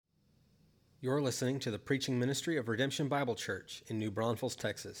You're listening to the preaching ministry of Redemption Bible Church in New Braunfels,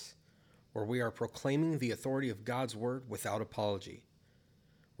 Texas, where we are proclaiming the authority of God's Word without apology.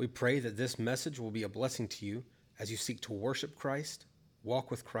 We pray that this message will be a blessing to you as you seek to worship Christ, walk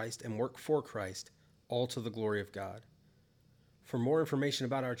with Christ, and work for Christ, all to the glory of God. For more information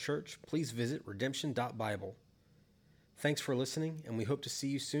about our church, please visit redemption.bible. Thanks for listening, and we hope to see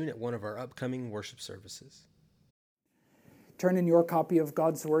you soon at one of our upcoming worship services. Turn in your copy of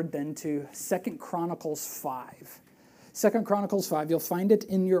God's Word then to 2 Chronicles 5. 2 Chronicles 5, you'll find it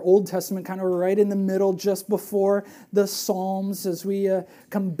in your Old Testament, kind of right in the middle, just before the Psalms, as we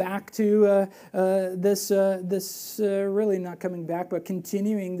come back to this really not coming back, but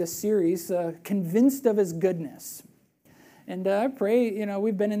continuing the series, Convinced of His Goodness. And I pray,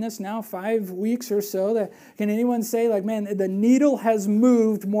 we've been in this now 5 weeks or so. That can anyone say, man, the needle has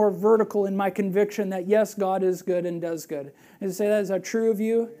moved more vertical in my conviction that, yes, God is good and does good. And say that, is that true of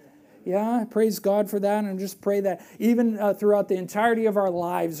you? Yeah, praise God for that. And just pray that even throughout the entirety of our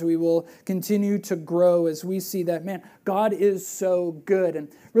lives, we will continue to grow as we see that, man, God is so good. And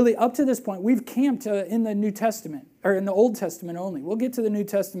really, up to this point, we've camped in the New Testament, or in the Old Testament only. We'll get to the New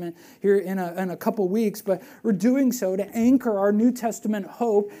Testament here in a couple weeks, but we're doing so to anchor our New Testament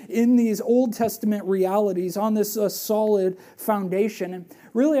hope in these Old Testament realities on this solid foundation. And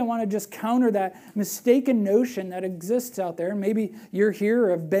really, I want to just counter that mistaken notion that exists out there. Maybe you're here or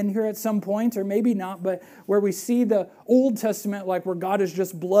have been here at some point, or maybe not, but where we see the Old Testament like where God is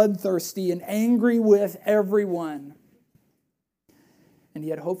just bloodthirsty and angry with everyone. And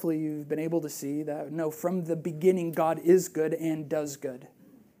yet, hopefully, you've been able to see that, no, from the beginning, God is good and does good.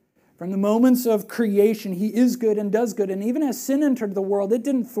 From the moments of creation, He is good and does good. And even as sin entered the world, it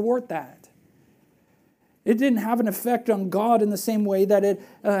didn't thwart that. It didn't have an effect on God in the same way that it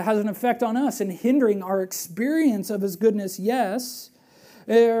has an effect on us in hindering our experience of His goodness, yes,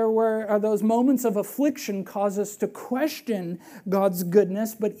 where those moments of affliction cause us to question God's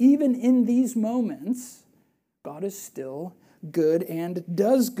goodness. But even in these moments, God is still good and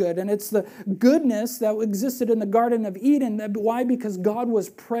does good. And it's the goodness that existed in the Garden of Eden. Why? Because God was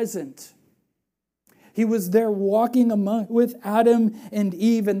present. He was there walking with Adam and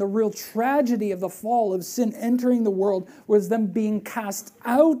Eve. And the real tragedy of the fall of sin entering the world was them being cast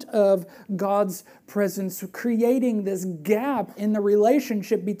out of God's presence, creating this gap in the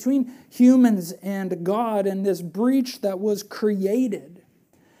relationship between humans and God, and this breach that was created.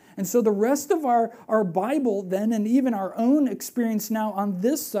 And so the rest of our Bible then, and even our own experience now on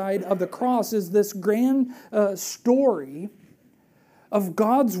this side of the cross, is this grand story of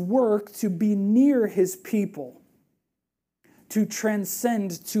God's work to be near His people, to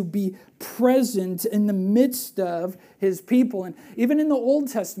transcend, to be present in the midst of His people. And even in the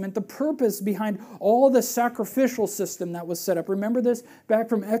Old Testament, the purpose behind all the sacrificial system that was set up. Remember this back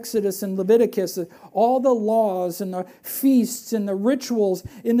from Exodus and Leviticus, all the laws and the feasts and the rituals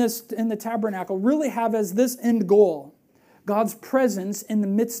in the tabernacle really have as this end goal, God's presence in the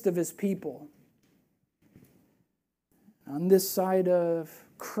midst of His people. On this side of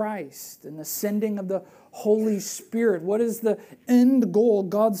Christ and the sending of the Holy Spirit, what is the end goal?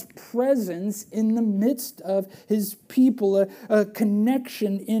 God's presence in the midst of His people, a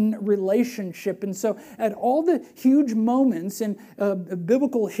connection in relationship. And so at all the huge moments in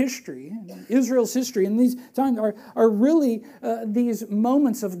biblical history, Israel's history, in these times are really these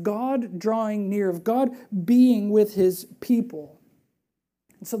moments of God drawing near, of God being with His people.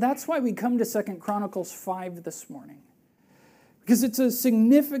 And so that's why we come to 2 Chronicles 5 this morning. Because it's a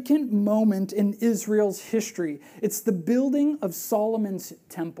significant moment in Israel's history. It's the building of Solomon's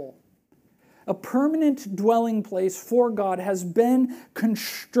temple. A permanent dwelling place for God has been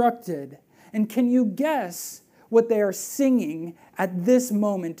constructed. And can you guess what they are singing at this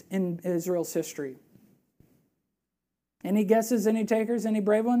moment in Israel's history? Any guesses, any takers, any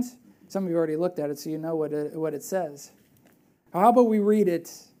brave ones? Some of you already looked at it, so you know what it says. How about we read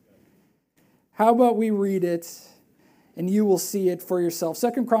it? How about we read it? And you will see it for yourself.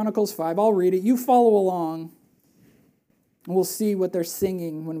 2 Chronicles 5, I'll read it. You follow along. And we'll see what they're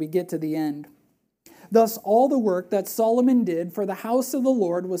singing when we get to the end. Thus all the work that Solomon did for the house of the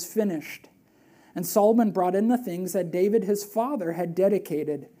Lord was finished. And Solomon brought in the things that David his father had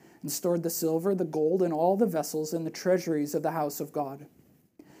dedicated, and stored the silver, the gold, and all the vessels in the treasuries of the house of God.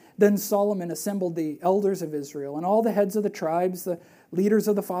 Then Solomon assembled the elders of Israel, and all the heads of the tribes, the leaders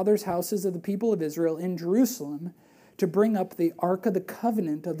of the fathers' houses of the people of Israel in Jerusalem, to bring up the ark of the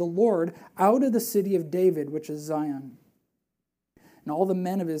covenant of the Lord out of the city of David, which is Zion. And all the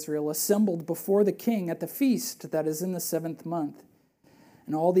men of Israel assembled before the king at the feast that is in the 7th month.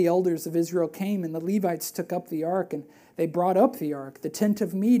 And all the elders of Israel came, and the Levites took up the ark, and they brought up the ark, the tent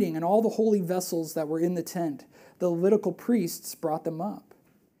of meeting, and all the holy vessels that were in the tent. The Levitical priests brought them up.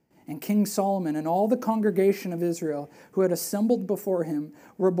 And King Solomon and all the congregation of Israel who had assembled before him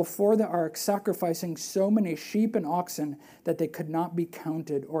were before the ark, sacrificing so many sheep and oxen that they could not be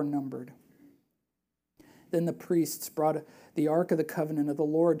counted or numbered. Then the priests brought the ark of the covenant of the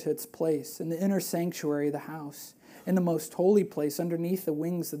Lord to its place in the inner sanctuary of the house, in the most holy place underneath the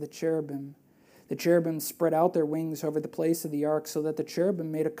wings of the cherubim. The cherubim spread out their wings over the place of the ark, so that the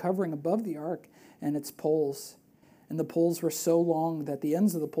cherubim made a covering above the ark and its poles. And the poles were so long that the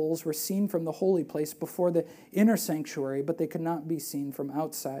ends of the poles were seen from the holy place before the inner sanctuary, but they could not be seen from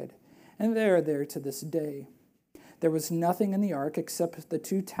outside. And they are there to this day. There was nothing in the ark except the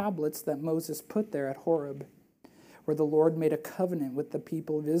 2 tablets that Moses put there at Horeb, where the Lord made a covenant with the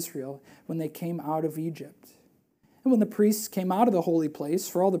people of Israel when they came out of Egypt. And when the priests came out of the holy place,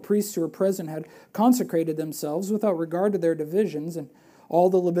 for all the priests who were present had consecrated themselves without regard to their divisions, and all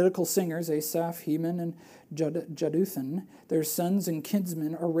the Levitical singers, Asaph, Heman, and Jeduthun, their sons and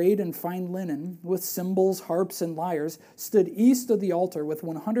kinsmen, arrayed in fine linen, with cymbals, harps, and lyres, stood east of the altar with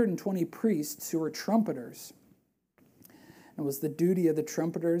 120 priests who were trumpeters. It was the duty of the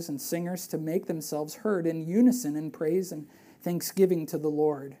trumpeters and singers to make themselves heard in unison in praise and thanksgiving to the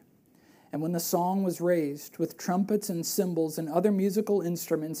Lord. And when the song was raised, with trumpets and cymbals and other musical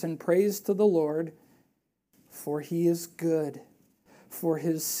instruments, in praise to the Lord, for he is good, for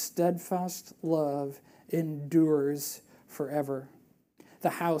his steadfast love endures forever. The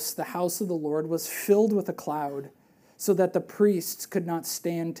house of the Lord was filled with a cloud, so that the priests could not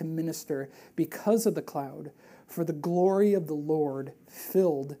stand to minister because of the cloud, for the glory of the Lord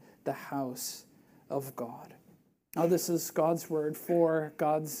filled the house of God. Now, this is God's word for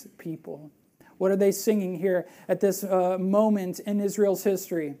God's people. What are they singing here at this moment in Israel's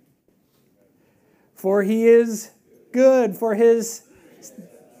history? For he is good, for his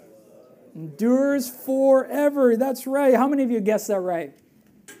endures forever. That's right. How many of you guessed that right?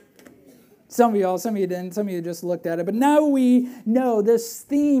 Some of you didn't. Some of you just looked at it. But now we know this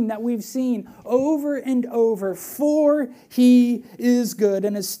theme that we've seen over and over. For he is good,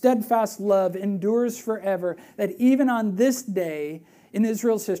 and his steadfast love endures forever. That even on this day in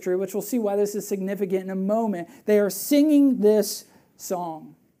Israel's history, which we'll see why this is significant in a moment, they are singing this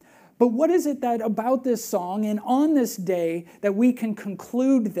song. But what is it that about this song and on this day that we can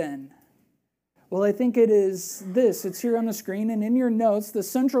conclude then? Well, I think it is this. It's here on the screen and in your notes. The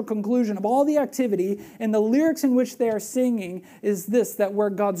central conclusion of all the activity and the lyrics in which they are singing is this, that where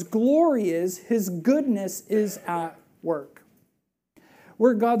God's glory is, his goodness is at work.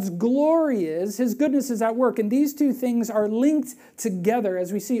 Where God's glory is, his goodness is at work. And these two things are linked together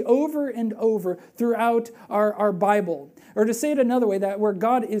as we see over and over throughout our Bible. Or to say it another way, that where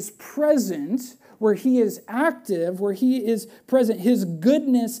God is present, where he is active, where he is present, his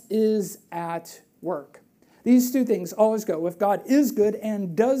goodness is at work. These two things always go. If God is good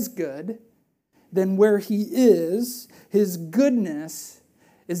and does good, then where he is, his goodness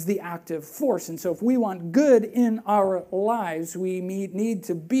is the active force. And so if we want good in our lives, we need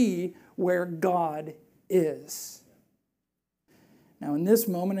to be where God is. Now, in this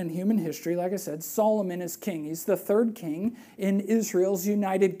moment in human history, like I said, Solomon is king. He's the third king in Israel's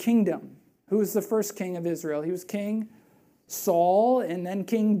united kingdom. Who was the first king of Israel? He was King Saul, and then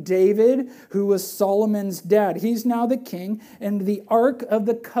King David, who was Solomon's dad. He's now the king, and the Ark of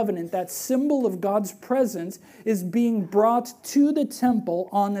the Covenant, that symbol of God's presence, is being brought to the temple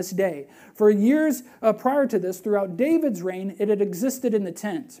on this day. For years prior to this, throughout David's reign, it had existed in the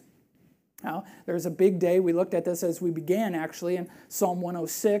tent. Now, there's a big day. We looked at this as we began, actually, in Psalm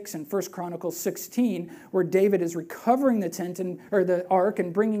 106 and 1 Chronicles 16, where David is recovering the tent or the ark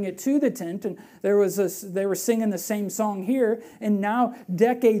and bringing it to the tent. And they were singing the same song here. And now,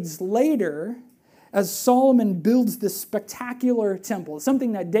 decades later, as Solomon builds this spectacular temple,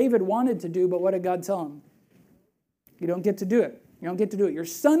 something that David wanted to do, but what did God tell him? You don't get to do it. You don't get to do it. Your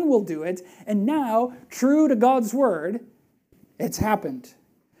son will do it. And now, true to God's word, it's happened.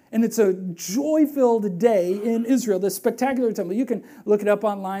 And it's a joy-filled day in Israel, this spectacular temple. You can look it up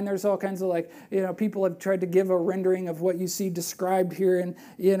online. There's all kinds of people have tried to give a rendering of what you see described here. And,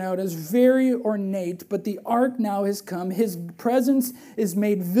 it is very ornate. But the ark now has come. His presence is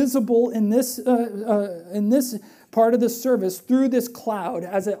made visible in this part of the service through this cloud,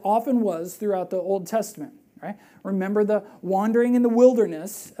 as it often was throughout the Old Testament. Right? Remember the wandering in the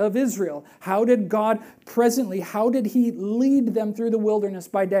wilderness of Israel. How did he lead them through the wilderness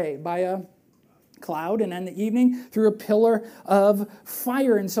by day? By a cloud, and in the evening through a pillar of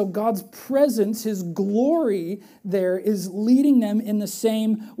fire. And so God's presence, his glory there, is leading them in the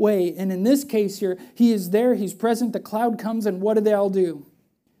same way. And in this case here, he is there, he's present, the cloud comes, and what do they all do?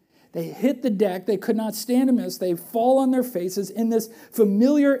 They hit the deck, they could not stand amiss, they fall on their faces in this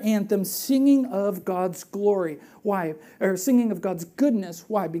familiar anthem, singing of God's glory. Why? Or singing of God's goodness.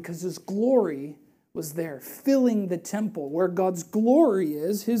 Why? Because his glory was there, filling the temple. Where God's glory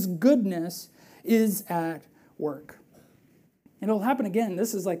is, his goodness is at work. And it'll happen again.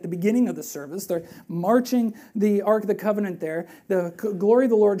 This is like the beginning of the service. They're marching the Ark of the Covenant there. The glory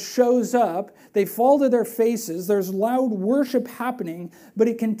of the Lord shows up. They fall to their faces. There's loud worship happening, but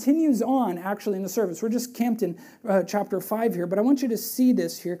it continues on actually in the service. We're just camped in chapter 5 here, but I want you to see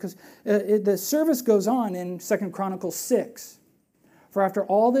this here because the service goes on in 2 Chronicles 6. For after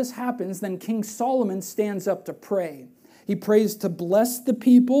all this happens, then King Solomon stands up to pray. He prays to bless the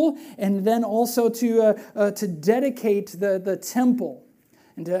people and then also to dedicate the temple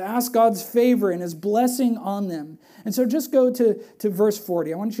and to ask God's favor and his blessing on them. And so just go to verse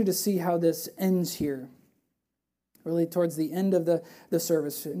 40. I want you to see how this ends here. Really towards the end of the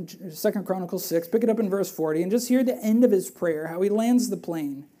service. In 2 Chronicles 6, pick it up in verse 40 and just hear the end of his prayer, how he lands the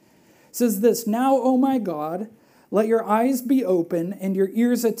plane. It says this, "Now, O my God, let your eyes be open and your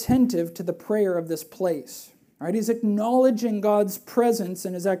ears attentive to the prayer of this place." Right? He's acknowledging God's presence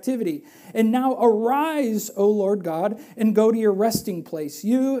and his activity. "And now arise, O Lord God, and go to your resting place,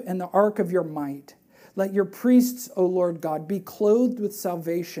 you and the ark of your might. Let your priests, O Lord God, be clothed with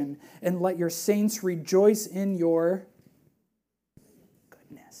salvation, and let your saints rejoice in your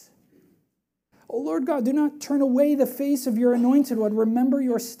goodness. O Lord God, do not turn away the face of your anointed one. Remember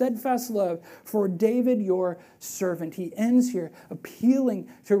your steadfast love for David, your servant." He ends here appealing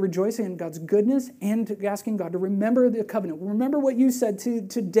to rejoicing in God's goodness and to asking God to remember the covenant. Remember what you said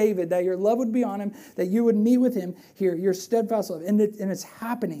to David, that your love would be on him, that you would meet with him here, your steadfast love. And it's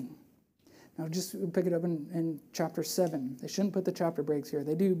happening. Now just pick it up in chapter 7. They shouldn't put the chapter breaks here.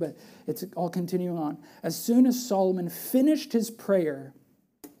 They do, but it's all continuing on. "As soon as Solomon finished his prayer,"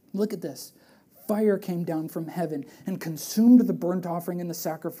 look at this, "fire came down from heaven and consumed the burnt offering and the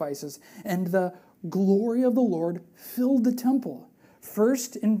sacrifices, and the glory of the Lord filled the temple."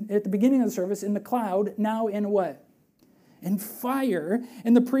 First, at the beginning of the service, in the cloud, now in what? In fire.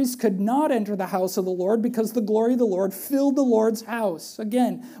 "And the priests could not enter the house of the Lord because the glory of the Lord filled the Lord's house."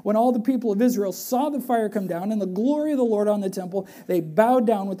 Again, when all the people of Israel saw the fire come down and the glory of the Lord on the temple, they bowed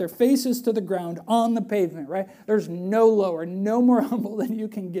down with their faces to the ground on the pavement, right? There's no lower, no more humble than you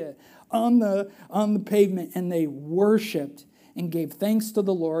can get. On the pavement, and they worshipped and gave thanks to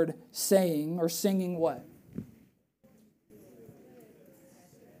the Lord, saying, or singing what?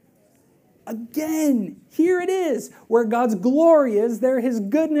 Again, here it is, where God's glory is, there his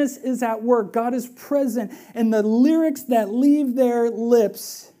goodness is at work. God is present, and the lyrics that leave their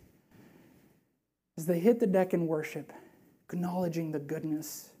lips as they hit the deck in worship, acknowledging the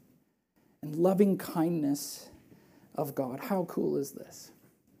goodness and loving kindness of God. How cool is this?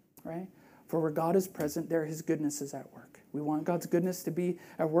 Right? For where God is present, there his goodness is at work. We want God's goodness to be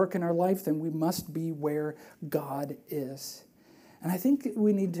at work in our life, then we must be where God is. And I think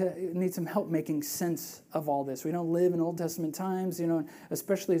we need some help making sense of all this. We don't live in Old Testament times,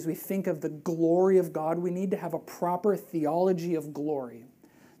 especially as we think of the glory of God, we need to have a proper theology of glory.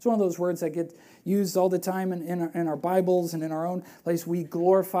 It's one of those words that get used all the time in our Bibles and in our own place. We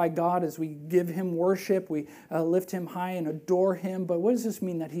glorify God as we give him worship. We lift him high and adore him. But what does this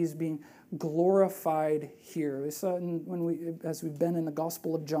mean that he's being glorified here? We saw as we've been in the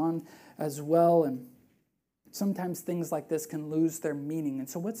Gospel of John as well. And sometimes things like this can lose their meaning. And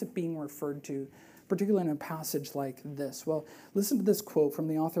so what's it being referred to, particularly in a passage like this? Well, listen to this quote from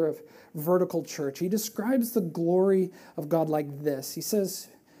the author of Vertical Church. He describes the glory of God like this. He says,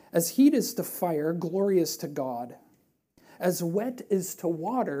 "As heat is to fire, glory is to God. As wet is to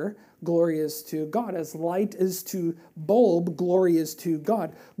water, glory is to God. As light is to bulb, glory is to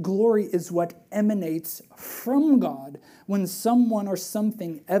God. Glory is what emanates from God. When someone or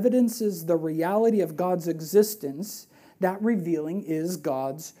something evidences the reality of God's existence, that revealing is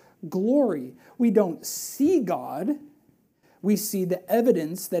God's glory." We don't see God. We see the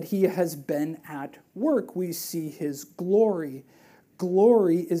evidence that he has been at work. We see his glory.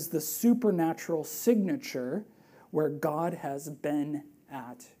 Glory is the supernatural signature where God has been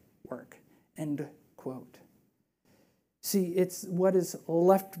at work. End quote. See, it's what is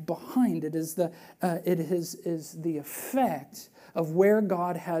left behind. It is the effect of where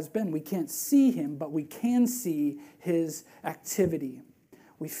God has been. We can't see him, but we can see his activity.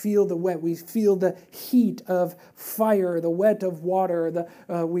 We feel the wet. We feel the heat of fire, the wet of water.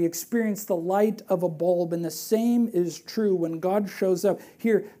 We experience the light of a bulb. And the same is true when God shows up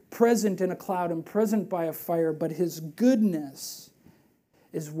here, present in a cloud and present by a fire. But his goodness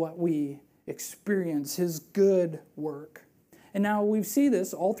is what we experience, his good work. And now we see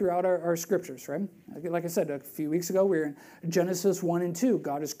this all throughout our scriptures, right? Like I said, a few weeks ago, we were in Genesis 1 and 2.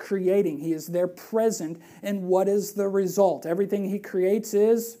 God is creating. He is there present. And what is the result? Everything he creates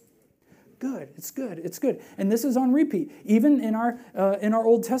is good. It's good. It's good. And this is on repeat. Even in our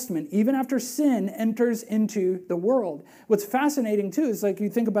Old Testament, even after sin enters into the world. What's fascinating, too, is like you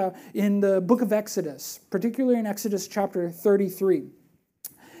think about in the book of Exodus, particularly in Exodus chapter 33.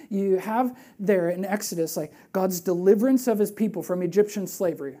 You have there in Exodus like God's deliverance of his people from Egyptian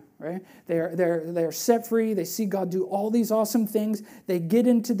slavery, right? They're set free. They see God do all these awesome things. They get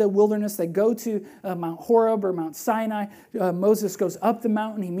into the wilderness. They go to Mount Horeb or Mount Sinai. Moses goes up the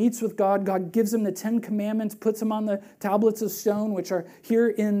mountain. He meets with God. God gives him the 10 Commandments, puts them on the tablets of stone, which are here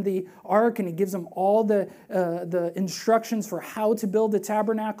in the ark, and he gives them all the instructions for how to build the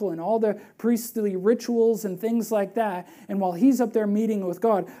tabernacle and all the priestly rituals and things like that. And while he's up there meeting with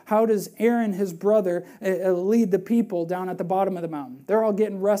God, how does Aaron, his brother, lead the people down at the bottom of the mountain? They're all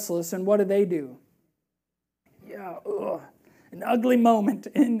getting restless, and what do? Yeah, an ugly moment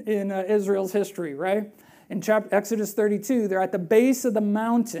in Israel's history, right? In Exodus 32, they're at the base of the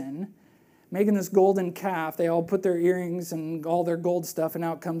mountain making this golden calf. They all put their earrings and all their gold stuff, and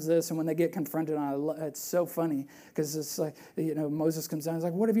out comes this. And when they get confronted on it, it's so funny because it's like, Moses comes down. He's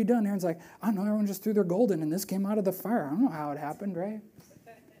like, "What have you done?" Aaron's like, "I don't know. Everyone just threw their gold in, and this came out of the fire. I don't know how it happened, right?"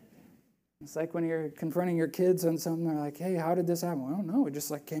 It's like when you're confronting your kids on something, they're like, "Hey, how did this happen?" Well, I don't know. It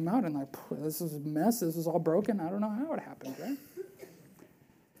just like came out and like, this is a mess. This is all broken. I don't know how it happened, right?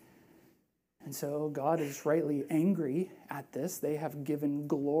 And so God is rightly angry at this. They have given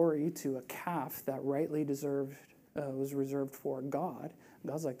glory to a calf that rightly was reserved for God.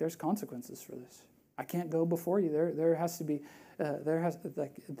 God's like, there's consequences for this. I can't go before you. There has to be.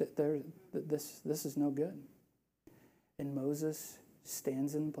 This is no good. And Moses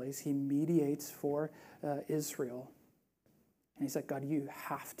stands in place. He mediates for Israel. And he's like, God, you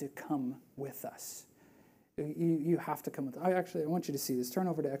have to come with us. You have to come with us. I want you to see this. Turn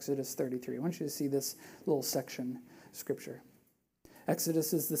over to Exodus 33. I want you to see this little section of Scripture.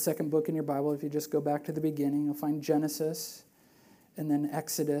 Exodus is the second book in your Bible. If you just go back to the beginning, you'll find Genesis and then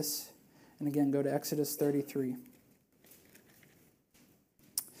Exodus. And again, go to Exodus 33.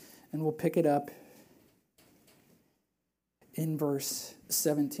 And we'll pick it up in verse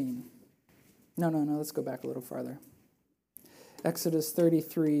 17. No, let's go back a little farther. Exodus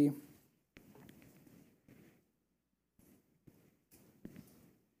 33.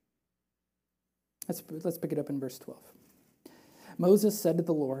 Let's pick it up in verse 12. Moses said to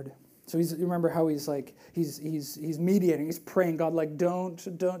the Lord, so remember how he's mediating, he's praying, God, like, don't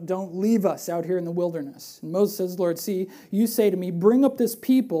leave us out here in the wilderness. And Moses says, Lord, see, you say to me, bring up this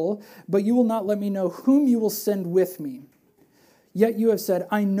people, but you will not let me know whom you will send with me. Yet you have said,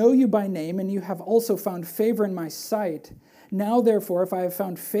 I know you by name, and you have also found favor in my sight. Now, therefore, if I have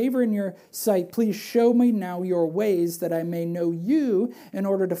found favor in your sight, please show me now your ways, that I may know you in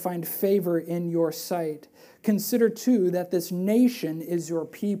order to find favor in your sight. Consider, too, that this nation is your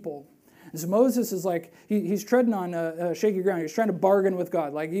people. And so Moses is like, he's treading on shaky ground. He's trying to bargain with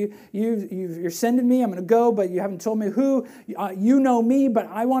God. Like, you're sending me, I'm going to go, but you haven't told me who. You know me, but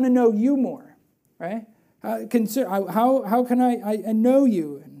I want to know you more, right? How can I know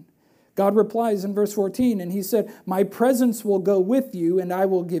you? And God replies in verse 14, and he said, my presence will go with you, and I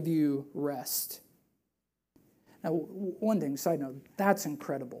will give you rest. Now, one thing, side note, that's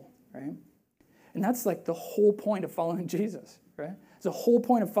incredible, right? And that's like the whole point of following Jesus, right? It's the whole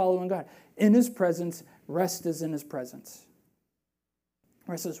point of following God. In his presence, rest is in his presence.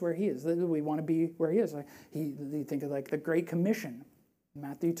 Rest is where he is. We want to be where he is. You think of like the Great Commission,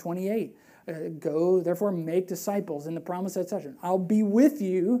 Matthew 28. Go, therefore, make disciples in the promise that such. I'll be with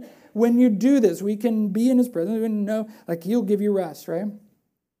you when you do this. We can be in his presence. We know, like, he'll give you rest, right?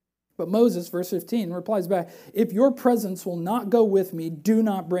 But Moses, verse 15, replies back, if your presence will not go with me, do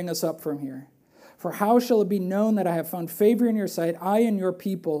not bring us up from here. For how shall it be known that I have found favor in your sight, I and your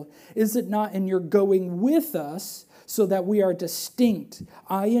people? Is it not in your going with us, so that we are distinct,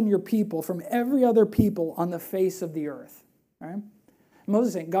 I and your people, from every other people on the face of the earth? Right? Moses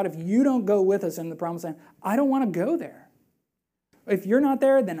is saying, God, if you don't go with us in the promised land, I don't want to go there. If you're not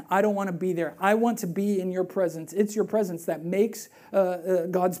there, then I don't want to be there. I want to be in your presence. It's your presence that makes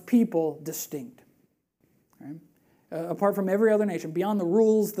God's people distinct. Right? apart from every other nation, beyond the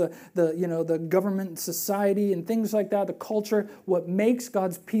rules, the government, society, and things like that, the culture. What makes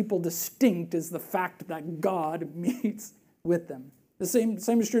God's people distinct is the fact that God meets with them. The same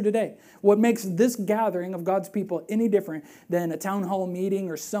is true today. What makes this gathering of God's people any different than a town hall meeting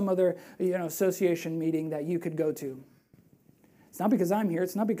or some other association meeting that you could go to? It's not because I'm here.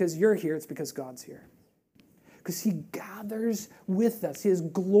 It's not because you're here. It's because God's here. Because he gathers with us, his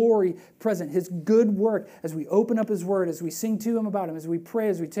glory present, his good work as we open up his word, as we sing to him about him, as we pray,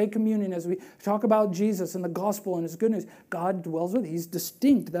 as we take communion, as we talk about Jesus and the gospel and his good news. God dwells with us. He's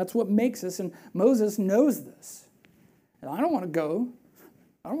distinct. That's what makes us. And Moses knows this. And I don't want to go.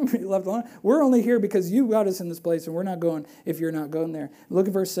 I don't want to be left alone. We're only here because you got us in this place, and we're not going if you're not going there. Look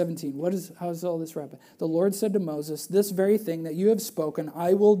at verse 17. How does all this wrap up? The Lord said to Moses, "This very thing that you have spoken,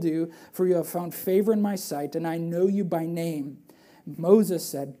 I will do, for you have found favor in my sight, and I know you by name." Moses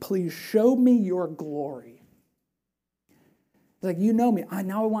said, "Please show me your glory." It's like, you know me.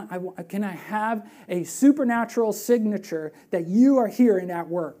 Can I have a supernatural signature that you are here and at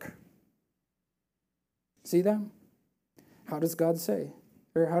work? See that? How does God say?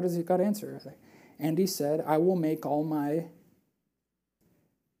 Or how does God answer? And he said, "I will make all my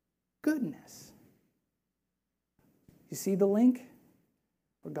goodness." You see the link?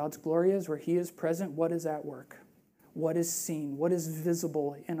 Where God's glory is, where he is present, what is at work? What is seen? What is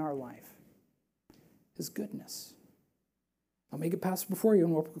visible in our life? His goodness. "I'll make it pass before you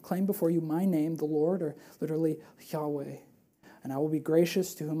and will proclaim before you my name, the Lord," or literally Yahweh. "And I will be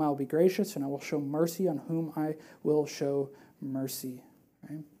gracious to whom I will be gracious, and I will show mercy on whom I will show mercy."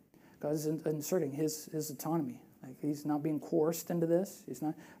 Right? God is inserting his autonomy. Like, he's not being coerced into this. He's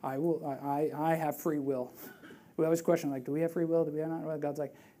not. I have free will. We always question, like, do we have free will? Do we not? Well, God's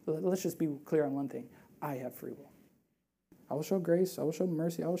like, let's just be clear on one thing. I have free will. I will show grace. I will show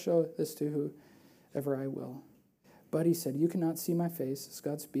mercy. I will show this to whoever I will. But he said, "You cannot see my face," is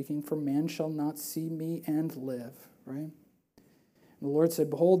God speaking, "for man shall not see me and live." Right? And the Lord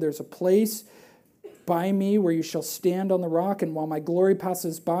said, "Behold, there's a place by me where you shall stand on the rock, and while my glory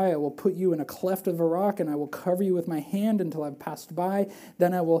passes by, I will put you in a cleft of a rock, and I will cover you with my hand until I've passed by.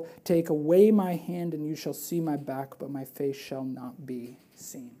 Then I will take away my hand, and you shall see my back, but my face shall not be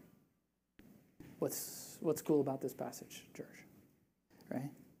seen." What's cool about this passage, church?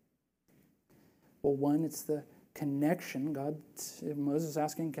 Right? Well, one, it's the connection. Moses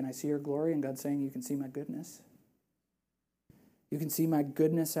asking, "Can I see your glory?" And God saying, "You can see my goodness." You can see my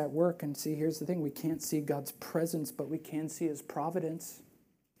goodness at work. And see, here's the thing. We can't see God's presence, but we can see his providence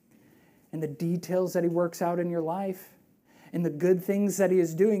and the details that he works out in your life and the good things that he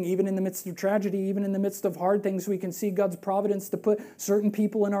is doing, even in the midst of tragedy, even in the midst of hard things. We can see God's providence to put certain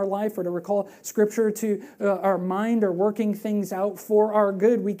people in our life or to recall Scripture to our mind or working things out for our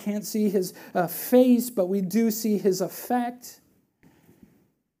good. We can't see his face, but we do see his effect.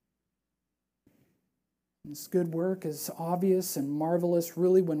 His good work is obvious and marvelous,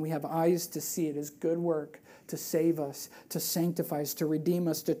 really, when we have eyes to see it. His good work to save us, to sanctify us, to redeem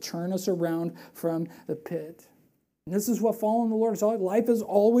us, to turn us around from the pit. And this is what following the Lord's life has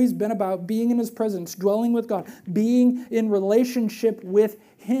always been about: being in his presence, dwelling with God, being in relationship with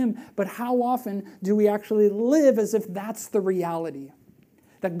him. But how often do we actually live as if that's the reality?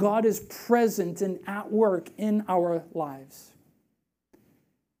 That God is present and at work in our lives?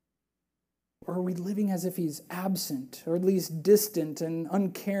 Or are we living as if he's absent, or at least distant and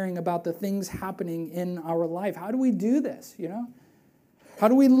uncaring about the things happening in our life? How do we do this, How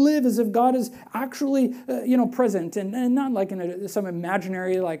do we live as if God is actually, present and not like in some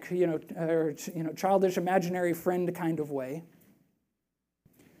imaginary, childish imaginary friend kind of way?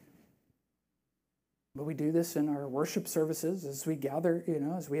 But we do this in our worship services as we gather,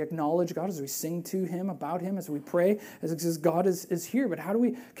 as we acknowledge God, as we sing to him, about him, as we pray, as God is here. But how do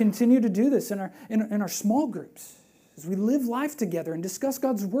we continue to do this in our small groups? As we live life together and discuss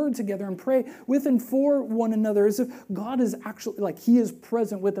God's word together and pray with and for one another, as if God is actually, like he is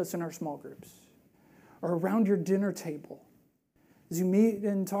present with us in our small groups or around your dinner table. As you meet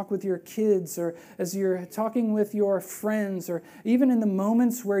and talk with your kids, or as you're talking with your friends, or even in the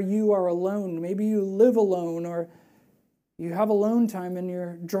moments where you are alone. Maybe you live alone, or you have alone time in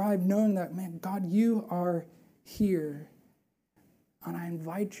your drive, knowing that, man, God, you are here. And I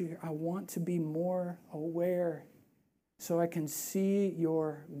invite you, I want to be more aware so I can see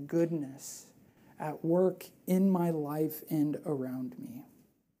your goodness at work in my life and around me.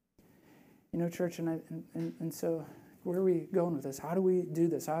 Church, and so where are we going with this? How do we do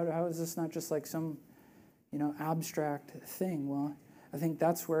this? How is this not just like some, abstract thing? Well, I think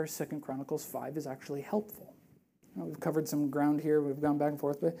that's where 2 Chronicles 5 is actually helpful. We've covered some ground here. We've gone back and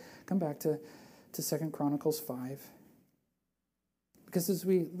forth, but come back to 2 Chronicles 5. Because as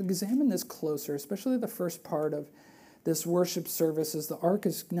we examine this closer, especially the first part of this worship service, as the ark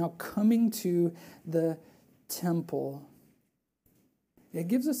is now coming to the temple, it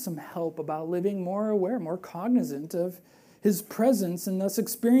gives us some help about living more aware, more cognizant of his presence, and thus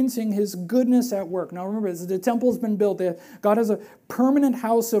experiencing his goodness at work. Now remember, as the temple's been built, God has a permanent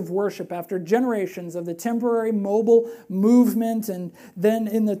house of worship after generations of the temporary mobile movement, and then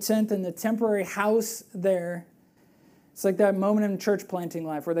in the tent and the temporary house there. It's like that moment in church planting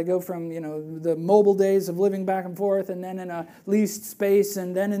life where they go from, the mobile days of living back and forth, and then in a leased space,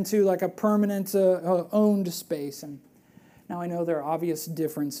 and then into like a permanent owned space. And now I know there are obvious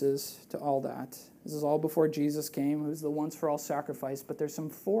differences to all that. This is all before Jesus came, who's the once-for-all sacrifice, but there's some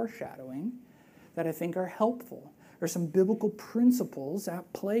foreshadowing that I think are helpful. There's some biblical principles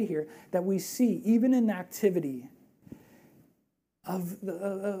at play here that we see even in the activity of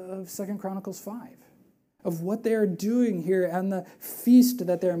 2 Chronicles 5, of what they are doing here and the feast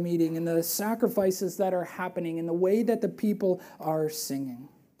that they're meeting and the sacrifices that are happening and the way that the people are singing.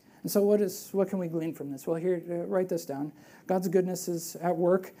 And so what can we glean from this? Well, here, write this down. God's goodness is at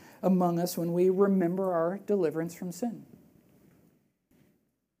work among us when we remember our deliverance from sin.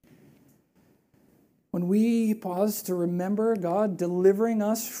 When we pause to remember God delivering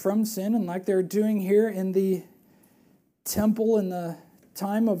us from sin, and like they're doing here in the temple in the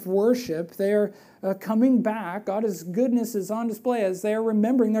time of worship, they are coming back. God's goodness is on display as they are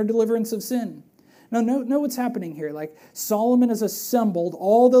remembering their deliverance of sin. Now, know what's happening here. Like Solomon has assembled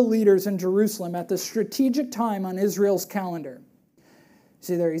all the leaders in Jerusalem at the strategic time on Israel's calendar.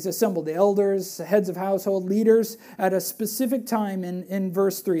 See there, he's assembled the elders, the heads of household, leaders at a specific time in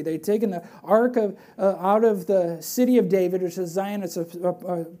verse 3. They've taken the ark out of the city of David, which is Zion. It's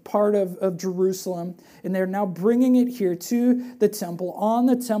a part of Jerusalem. And they're now bringing it here to the temple, on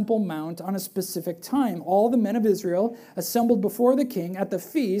the Temple Mount, on a specific time. All the men of Israel assembled before the king at the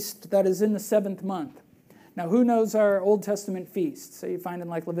feast that is in the 7th month. Now, who knows our Old Testament feasts? So you find in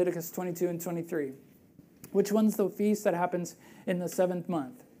like Leviticus 22 and 23. Which one's the feast that happens in the 7th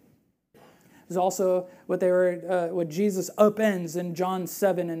month? There's also what Jesus upends in John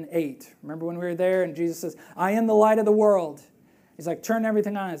 7 and 8. Remember when we were there and Jesus says, I am the light of the world. He's like, turn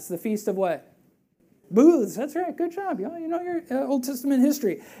everything on. It's the feast of what? Booths. That's right. Good job. You know your Old Testament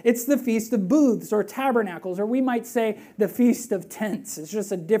history. It's the Feast of Booths or Tabernacles, or we might say the Feast of Tents. It's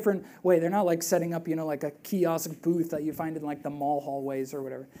just a different way. They're not like setting up, like a kiosk booth that you find in like the mall hallways or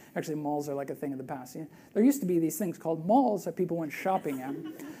whatever. Actually, malls are like a thing of the past. There used to be these things called malls that people went shopping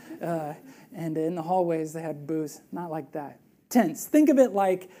at. And in the hallways, they had booths. Not like that. Tents. Think of it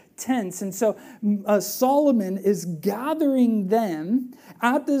like tents. And so Solomon is gathering them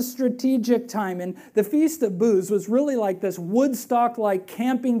at this strategic time. And the Feast of Booths was really like this Woodstock-like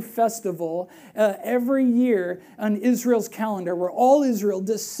camping festival every year on Israel's calendar, where all Israel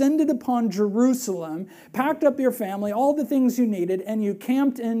descended upon Jerusalem, packed up your family, all the things you needed, and you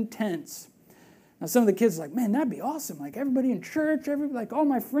camped in tents. Now, some of the kids are like, man, that'd be awesome. Like, everybody in church, like all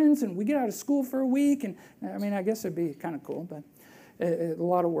my friends, and we get out of school for a week. And, I guess it'd be kind of cool, but a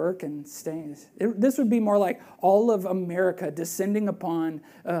lot of work and staying. This would be more like all of America descending upon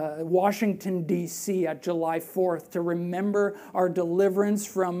Washington, D.C. at July 4th to remember our deliverance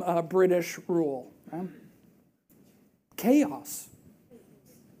from British rule. Right? Chaos.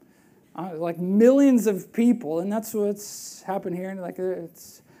 Like millions of people, and that's what's happened here. Like,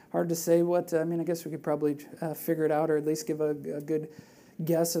 it's hard to say what, I guess we could probably figure it out, or at least give a good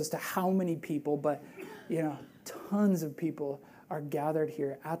guess as to how many people, but, tons of people are gathered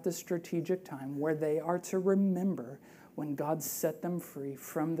here at the strategic time where they are to remember when God set them free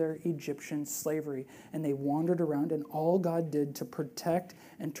from their Egyptian slavery, and they wandered around, and all God did to protect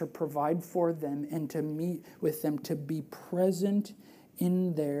and to provide for them and to meet with them, to be present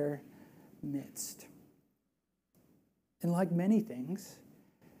in their midst. And like many things,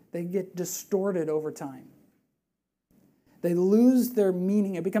 they get distorted over time. They lose their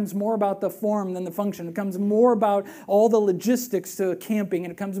meaning. It becomes more about the form than the function. It becomes more about all the logistics to camping,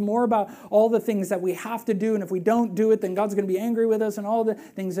 and it becomes more about all the things that we have to do, and if we don't do it, then God's going to be angry with us and all the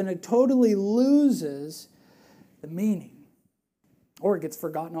things, and it totally loses the meaning. Or it gets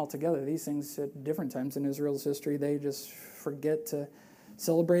forgotten altogether. These things at different times in Israel's history, they just forget to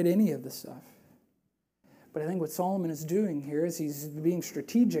celebrate any of this stuff. But I think what Solomon is doing here is he's being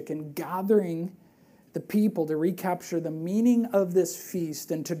strategic and gathering the people to recapture the meaning of this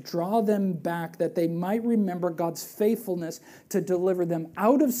feast and to draw them back, that they might remember God's faithfulness to deliver them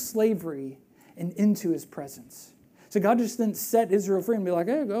out of slavery and into his presence. So God just didn't set Israel free and be like,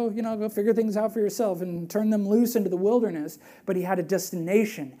 hey, go figure things out for yourself and turn them loose into the wilderness. But he had a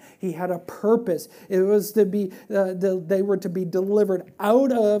destination. He had a purpose. It was to be, they were to be delivered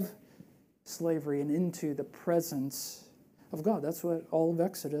out of slavery and into the presence of God. That's what all of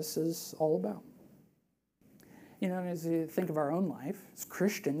Exodus is all about. As you think of our own life, as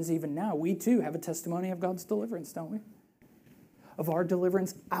Christians, even now, we too have a testimony of God's deliverance, don't we? Of our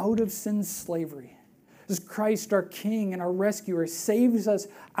deliverance out of sin's slavery. As Christ, our King and our rescuer, saves us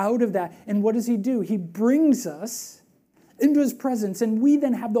out of that. And what does he do? He brings us into his presence, and we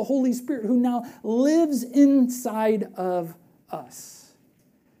then have the Holy Spirit who now lives inside of us.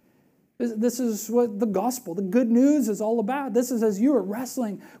 This is what the gospel, the good news is all about. This is as you are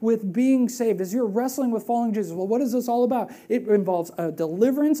wrestling with being saved, as you're wrestling with following Jesus. Well, what is this all about? It involves a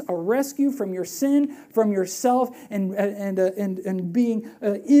deliverance, a rescue from your sin, from yourself, and being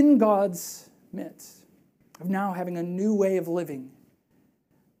in God's midst. Of now having a new way of living,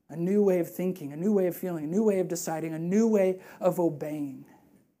 a new way of thinking, a new way of feeling, a new way of deciding, a new way of obeying.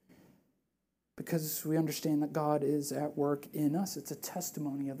 Because we understand that God is at work in us. It's a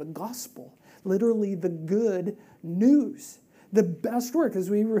testimony of the gospel. Literally the good news. The best work,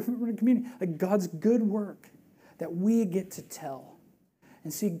 as we remember in the community, like God's good work that we get to tell.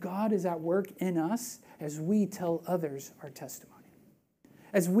 And see, God is at work in us as we tell others our testimony.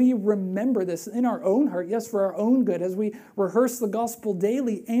 As we remember this in our own heart, yes, for our own good, as we rehearse the gospel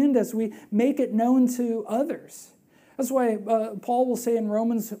daily and as we make it known to others. That's why Paul will say in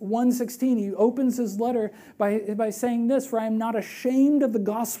Romans 1:16, he opens his letter by saying this, for I am not ashamed of the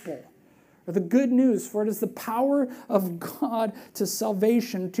gospel, or the good news, for it is the power of God to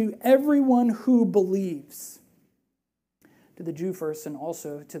salvation to everyone who believes. To the Jew first and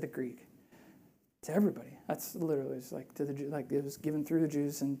also to the Greek. To everybody. That's literally, it's like to the Jew, like it was given through the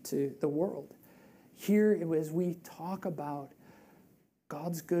Jews and to the world. Here, as we talk about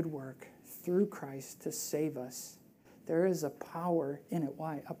God's good work through Christ to save us, there is a power in it.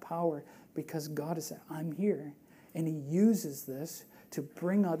 Why? A power because God has said, I'm here. And he uses this to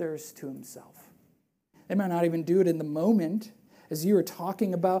bring others to himself. They might not even do it in the moment. As you are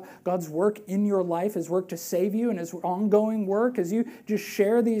talking about God's work in your life, his work to save you and his ongoing work, as you just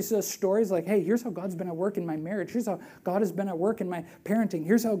share these stories like, hey, here's how God's been at work in my marriage. Here's how God has been at work in my parenting.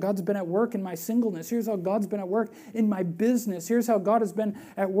 Here's how God's been at work in my singleness. Here's how God's been at work in my business. Here's how God has been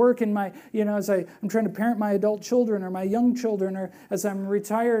at work in my, as I'm trying to parent my adult children or my young children, or as I'm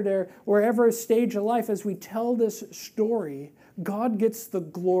retired, or wherever stage of life. As we tell this story, God gets the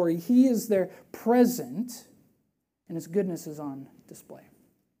glory. He is there present. And his goodness is on display.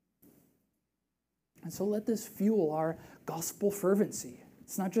 And so let this fuel our gospel fervency.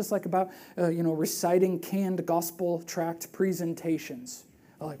 It's not just like about, reciting canned gospel tract presentations.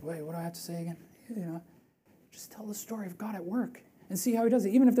 Like, wait, what do I have to say again? Just tell the story of God at work and see how he does it.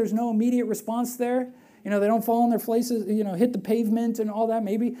 Even if there's no immediate response there, they don't fall on their faces, hit the pavement and all that.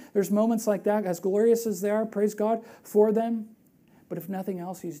 Maybe there's moments like that, as glorious as they are, praise God for them. But if nothing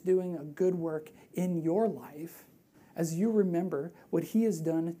else, he's doing a good work in your life as you remember what he has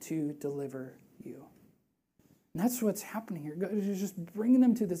done to deliver you. And that's what's happening here. God is just bringing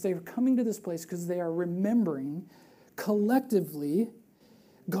them to this. They are coming to this place because they are remembering collectively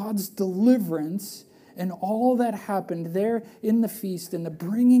God's deliverance and all that happened there in the feast and the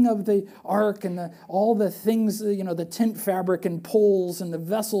bringing of the ark and all the things, the tent fabric and poles and the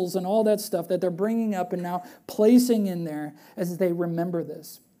vessels and all that stuff that they're bringing up and now placing in there as they remember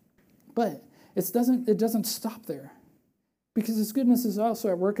this. But it doesn't stop there. Because his goodness is also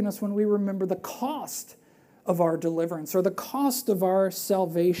at work in us when we remember the cost of our deliverance or the cost of our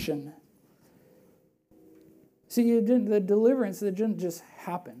salvation. See, the deliverance, it didn't just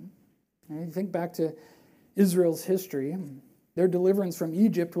happen. And you think back to Israel's history. Their deliverance from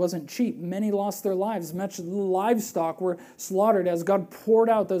Egypt wasn't cheap. Many lost their lives. Much livestock were slaughtered as God poured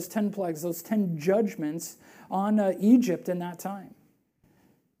out those 10 plagues, those 10 judgments on Egypt in that time.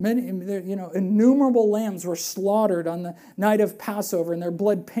 Many, innumerable lambs were slaughtered on the night of Passover, and their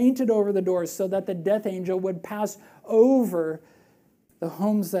blood painted over the doors so that the death angel would pass over the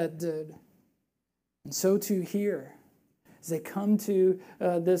homes that did. And so too here, as they come to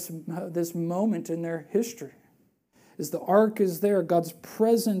this moment in their history, as the ark is there, God's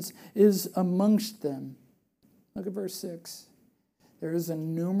presence is amongst them. Look at verse 6. There is an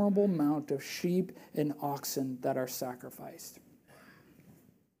innumerable amount of sheep and oxen that are sacrificed.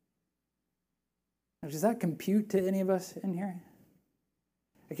 Does that compute to any of us in here?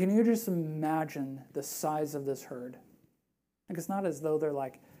 Can you just imagine the size of this herd? Like, it's not as though they're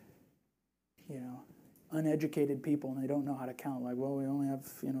like, uneducated people and they don't know how to count. Like, well, we only have,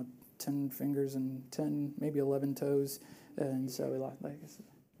 10 fingers and 10, maybe 11 toes. And so we like,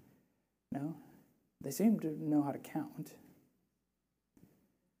 no, they seem to know how to count.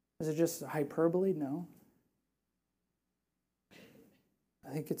 Is it just hyperbole? No.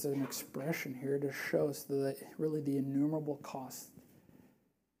 I think it's an expression here to show us that really the innumerable costs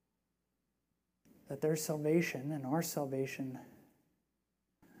that their salvation and our salvation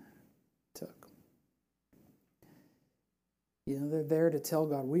took. You know, they're there to tell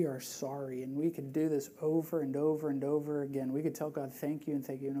God, we are sorry, and we could do this over and over and over again. We could tell God, thank you, and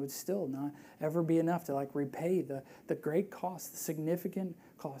thank you, and it would still not ever be enough to repay the great cost, the significant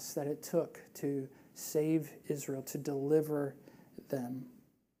costs that it took to save Israel, to deliver them.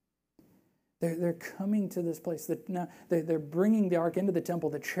 They're coming to this place that now they're bringing the ark into the temple.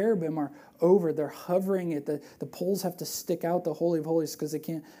 The cherubim are over. They're hovering it. The poles have to stick out the Holy of Holies because they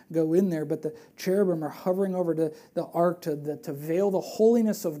can't go in there. But the cherubim are hovering over the ark to veil the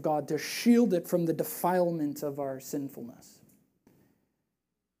holiness of God, to shield it from the defilement of our sinfulness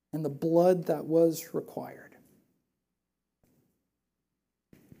and the blood that was required.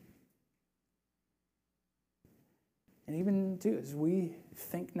 And even, too, as we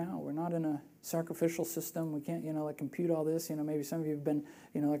think now, we're not in a sacrificial system. We can't, compute all this. Maybe some of you have been,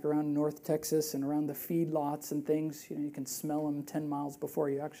 around North Texas and around the feedlots and things. You can smell them 10 miles before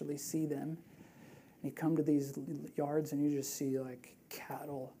you actually see them. And you come to these yards and you just see,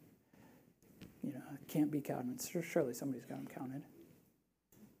 cattle. Can't be counted. Surely somebody's got them counted.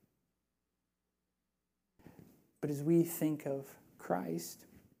 But as we think of Christ,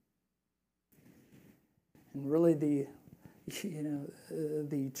 and really the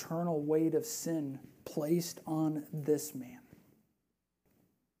eternal weight of sin placed on this man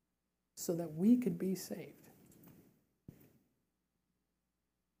so that we could be saved.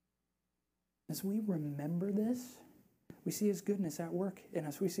 As we remember this, we see his goodness at work in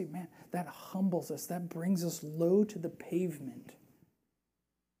us. We see, man, that humbles us. That brings us low to the pavement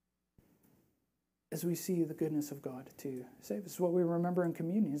as we see the goodness of God to save us. It's what we remember in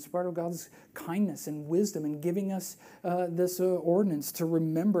communion. It's part of God's kindness and wisdom in giving us this ordinance to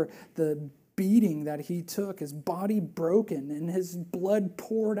remember the beating that he took, his body broken and his blood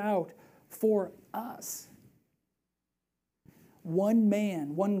poured out for us. One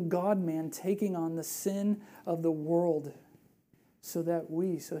man, one God-man taking on the sin of the world so that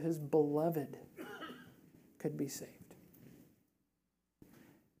so his beloved could be saved.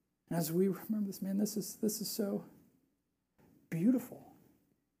 And as we remember this, man, this is so beautiful.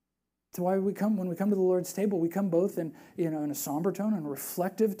 It's why when we come to the Lord's table, we come both in a somber tone and a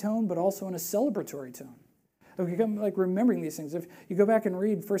reflective tone, but also in a celebratory tone. We come remembering these things. If you go back and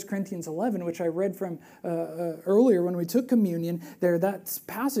read 1 Corinthians 11, which I read from earlier when we took communion, that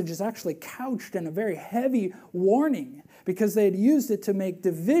passage is actually couched in a very heavy warning because they had used it to make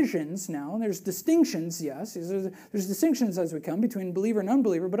divisions now. And there's distinctions, yes. There's distinctions as we come between believer and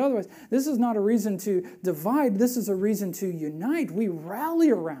unbeliever, but otherwise, this is not a reason to divide. This is a reason to unite. We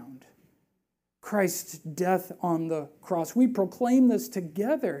rally around Christ's death on the cross. We proclaim this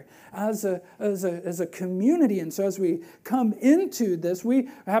together as a community. And so as we come into this, we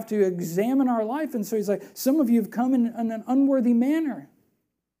have to examine our life. And so he's like, some of you have come in an unworthy manner.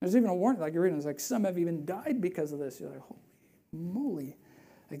 There's even a warning, you're reading, it's some have even died because of this. You're like, holy moly.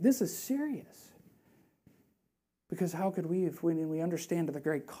 This is serious. Because how could we, if we understand the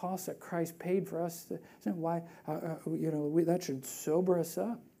great cost that Christ paid for us, why, that should sober us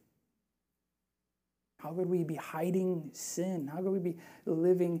up. How could we be hiding sin? How could we be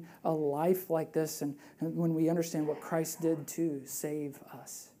living a life like this? And when we understand what Christ did to save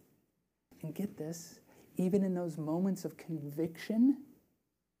us. And get this, even in those moments of conviction,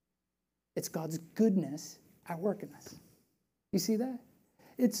 it's God's goodness at work in us. You see that?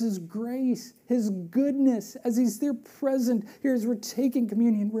 It's his grace, his goodness, as he's there present here as we're taking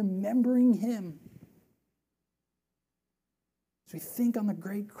communion, remembering him. As we think on the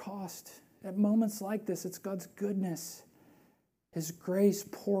great cost, at moments like this, it's God's goodness, his grace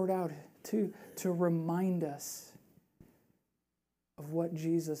poured out to remind us of what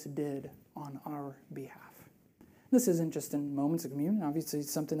Jesus did on our behalf. This isn't just in moments of communion. Obviously,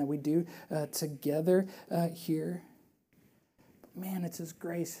 it's something that we do together here. But man, it's his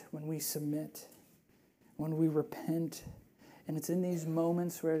grace when we submit, when we repent. And it's in these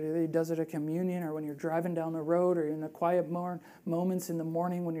moments where he does it at communion or when you're driving down the road or in the quiet moments in the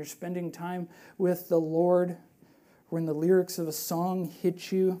morning when you're spending time with the Lord, when the lyrics of a song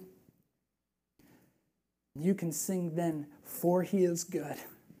hit you. You can sing then, for he is good.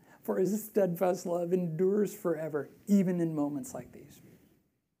 For his steadfast love endures forever, even in moments like these.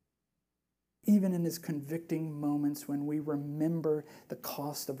 even in his convicting moments when we remember the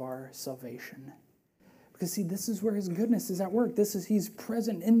cost of our salvation. Because see, this is where his goodness is at work. He's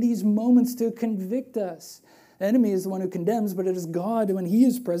present in these moments to convict us. The enemy is the one who condemns, but it is God, when he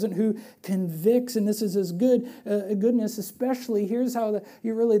is present, who convicts, and this is his goodness. Especially, here's how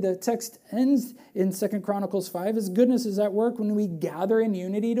the text ends in 2 Chronicles 5. His goodness is at work when we gather in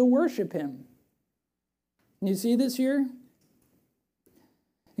unity to worship him. You see this here?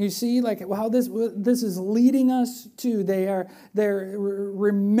 You see, how this is leading us to. They're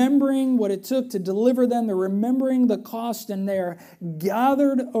remembering what it took to deliver them. They're remembering the cost, and they're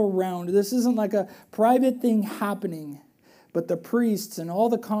gathered around. This isn't like a private thing happening, but the priests and all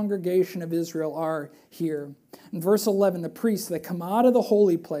the congregation of Israel are here. In verse 11, the priests, they come out of the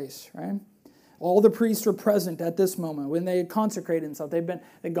holy place, right? All the priests were present at this moment when they had consecrated themselves.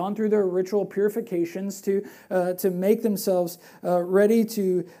 They'd gone through their ritual purifications to make themselves ready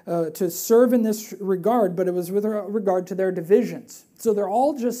to serve in this regard, but it was with regard to their divisions. So they're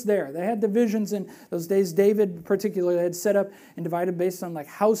all just there. They had divisions in those days. David particularly had set up and divided based on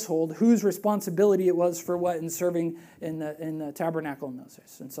household, whose responsibility it was for what in serving in the tabernacle in those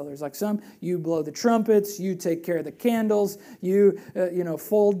days. And so there's some, you blow the trumpets, you take care of the candles, you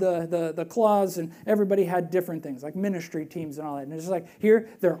fold the cloths, and everybody had different things, like ministry teams and all that. And it's here,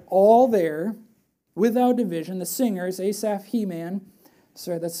 they're all there without division. The singers, Asaph, Heman.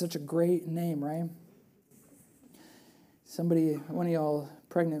 Sorry, that's such a great name, right? One of y'all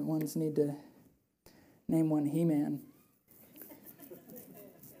pregnant ones need to name one He-Man.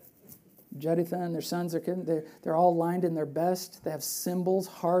 Jeduthun, their sons, they're all lined in their best. They have cymbals,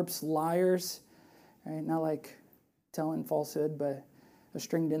 harps, lyres, right? Not like telling falsehood, but a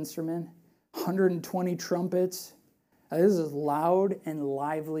stringed instrument. 120 trumpets. This is loud and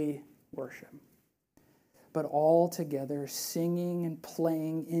lively worship. But all together, singing and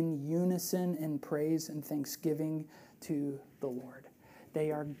playing in unison in praise and thanksgiving to the Lord. They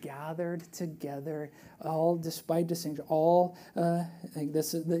are gathered together, all despite distinction. All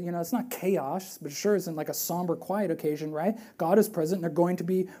this is it's not chaos, but it sure isn't like a somber, quiet occasion, right? God is present, and they're going to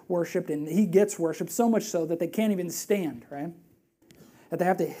be worshipped, and He gets worshipped so much so that they can't even stand, right? That they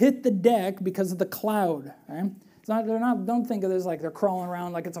have to hit the deck because of the cloud, right? Don't think of this like they're crawling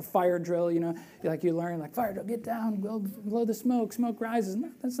around like it's a fire drill, like you learn, like fire drill, get down, blow the smoke rises.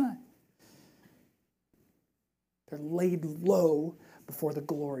 No, that's not. They're laid low before the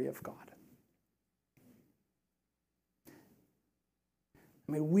glory of God.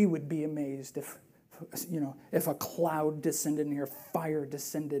 I mean, we would be amazed if a cloud descended in here, fire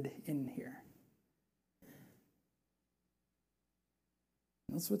descended in here.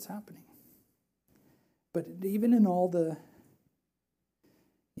 That's what's happening. But even in all the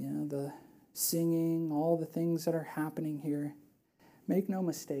singing, all the things that are happening here, make no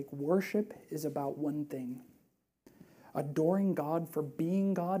mistake, worship is about one thing: adoring God for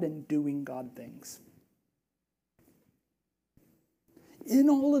being God and doing God things. In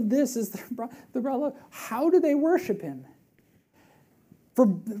all of this is the problem. How do they worship Him? For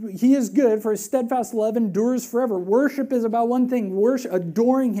He is good, for His steadfast love endures forever. Worship is about one thing: worship,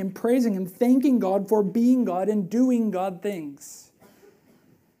 adoring Him, praising Him, thanking God for being God and doing God things.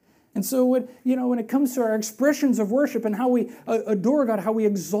 And so, when it comes to our expressions of worship and how we adore God, how we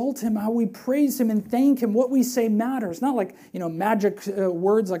exalt Him, how we praise Him and thank Him, what we say matters. Not like, magic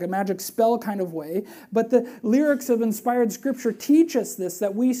words, like a magic spell kind of way, but the lyrics of inspired Scripture teach us this,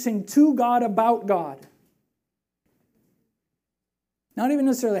 that we sing to God about God. Not even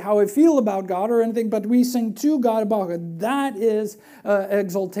necessarily how I feel about God or anything, but we sing to God about God. That is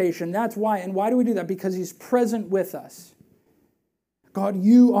exaltation. That's why. And why do we do that? Because He's present with us. God,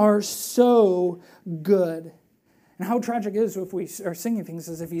 you are so good. And how tragic it is if we are singing things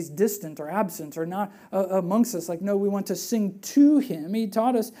as if He's distant or absent or not amongst us. Like, no, we want to sing to Him. He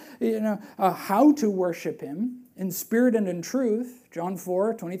taught us, how to worship Him in spirit and in truth. John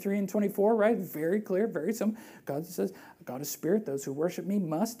 4, 23 and 24, right? Very clear, very simple. God says, God is spirit. Those who worship me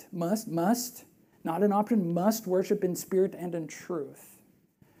must, not an option, must worship in spirit and in truth,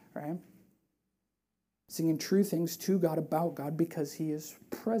 right? Singing true things to God about God because He is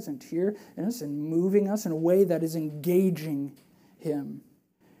present here in us and moving us in a way that is engaging Him.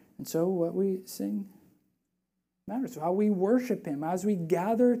 And so what we sing matters. How we worship Him as we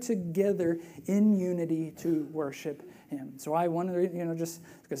gather together in unity to worship Him. So I wonder, just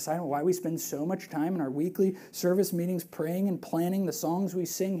decide why we spend so much time in our weekly service meetings praying and planning the songs we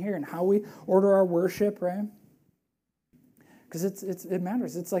sing here and how we order our worship, right? Because it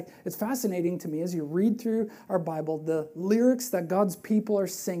matters. It's fascinating to me as you read through our Bible, the lyrics that God's people are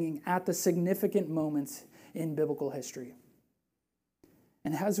singing at the significant moments in biblical history.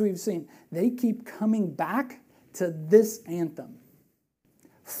 And as we've seen, they keep coming back to this anthem.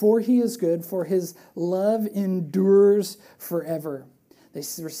 For he is good, for his love endures forever. They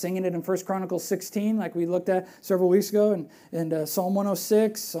were singing it in 1 Chronicles 16, like we looked at several weeks ago, and Psalm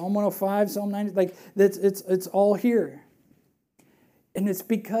 106, Psalm 105, Psalm 90, like it's all here. And it's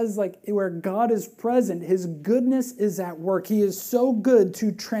because where God is present, his goodness is at work. He is so good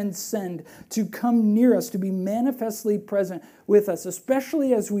to transcend, to come near us, to be manifestly present with us,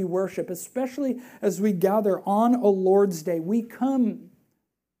 especially as we worship, especially as we gather on a Lord's Day. We come,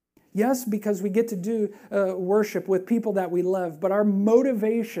 yes, because we get to do worship with people that we love, but our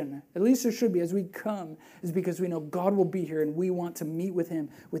motivation, at least it should be as we come, is because we know God will be here and we want to meet with him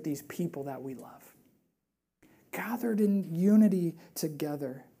with these people that we love. Gathered in unity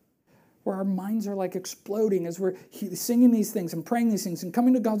together, where our minds are exploding as we're singing these things and praying these things and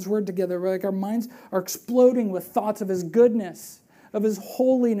coming to God's word together. Our minds are exploding with thoughts of his goodness, of his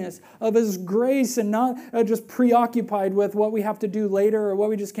holiness, of his grace, and not just preoccupied with what we have to do later or what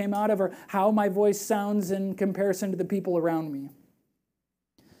we just came out of or how my voice sounds in comparison to the people around me.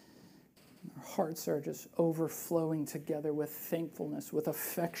 Hearts are just overflowing together with thankfulness, with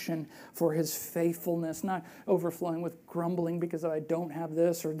affection for his faithfulness, not overflowing with grumbling because I don't have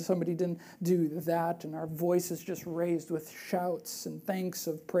this or somebody didn't do that. And our voice is just raised with shouts and thanks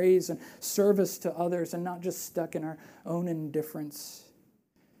of praise and service to others and not just stuck in our own indifference.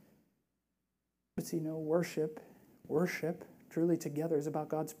 But worship truly together is about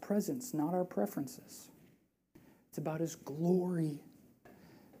God's presence, not our preferences. It's about his glory.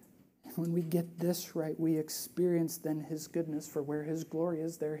 When we get this right, we experience then his goodness, for where his glory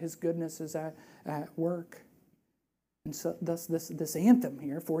is, there his goodness is at work. And so thus this anthem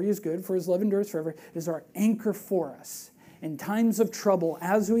here, for he is good, for his love endures forever, is our anchor for us in times of trouble,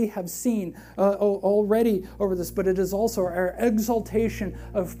 as we have seen already over this, but it is also our exaltation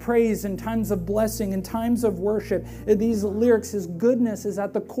of praise in times of blessing, in times of worship. In these lyrics, his goodness is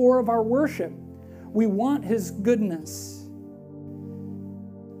at the core of our worship. We want his goodness.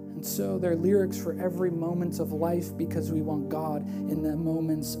 And so they're lyrics for every moment of life because we want God in the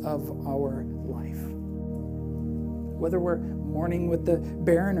moments of our life. Whether we're mourning with the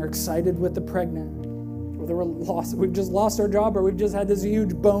barren or excited with the pregnant, whether we've just lost our job or we've just had this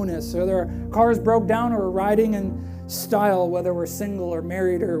huge bonus, whether our cars broke down or we're riding in style, whether we're single or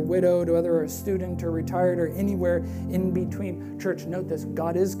married or widowed, whether we're a student or retired or anywhere in between. Church, note this,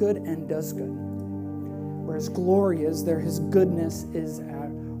 God is good and does good. Where his glory is, there his goodness is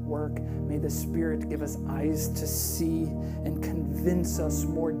at work. May the Spirit give us eyes to see and convince us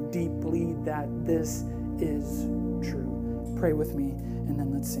more deeply that this is true. Pray with me, and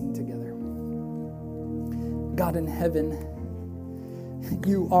then let's sing together. God in heaven,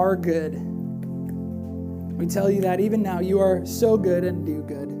 you are good. We tell you that even now, you are so good and do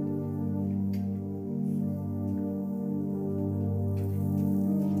good.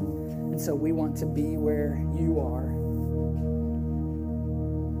 And so we want to be where you are.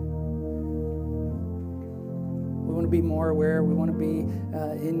 We want to be more aware. We want to be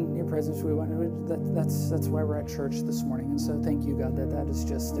in your presence. That's why we're at church this morning. And so thank you, God, that is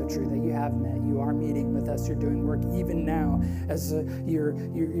just true, that you have met. You are meeting with us. You're doing work even now as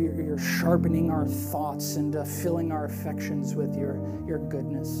you're sharpening our thoughts and filling our affections with your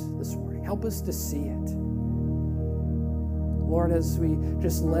goodness this morning. Help us to see it. Lord, as we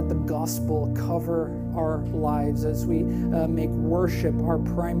just let the gospel cover our lives, as we make worship our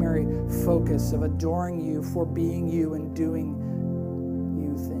primary focus of adoring you for being you and doing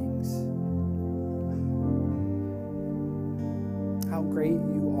you things. How great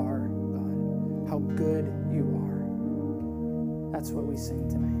you are, God. How good you are. That's what we sing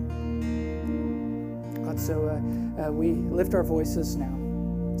tonight. God, so we lift our voices now,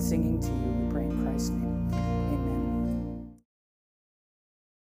 singing to you.